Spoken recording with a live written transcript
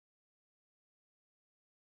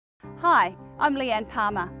Hi, I'm Leanne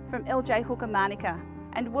Palmer from LJ Hooker Manuka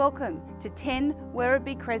and welcome to 10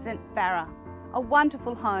 Werribee Crescent, Farrer, a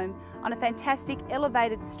wonderful home on a fantastic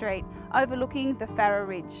elevated street overlooking the Farrer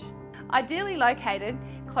Ridge. Ideally located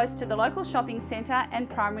close to the local shopping centre and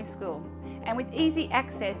primary school and with easy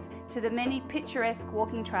access to the many picturesque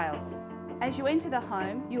walking trails. As you enter the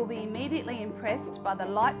home, you will be immediately impressed by the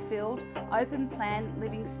light-filled, open-plan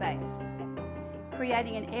living space,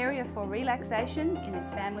 creating an area for relaxation in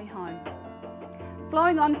this family home.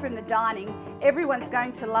 Flowing on from the dining, everyone's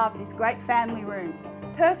going to love this great family room,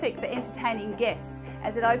 perfect for entertaining guests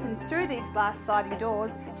as it opens through these glass sliding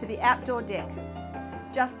doors to the outdoor deck.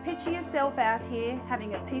 Just picture yourself out here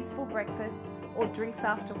having a peaceful breakfast or drinks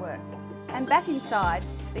after work. And back inside,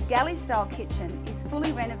 the galley-style kitchen is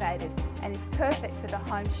fully renovated and is perfect for the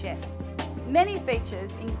home chef. Many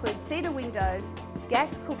features include cedar windows,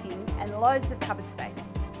 gas cooking and loads of cupboard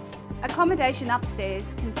space. Accommodation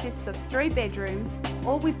upstairs consists of 3 bedrooms,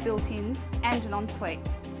 all with built-ins and an ensuite.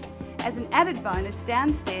 As an added bonus,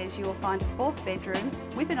 downstairs you will find a 4th bedroom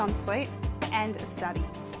with an ensuite and a study.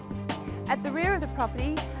 At the rear of the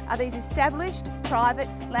property are these established private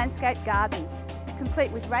landscape gardens,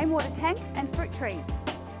 complete with rainwater tank and fruit trees.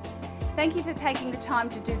 Thank you for taking the time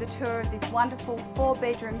to do the tour of this wonderful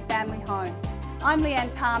 4-bedroom family home. I'm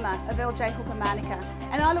Leanne Palmer of LJ Hooker Manuka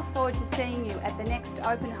and I look forward to seeing you at the next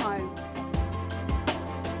open home.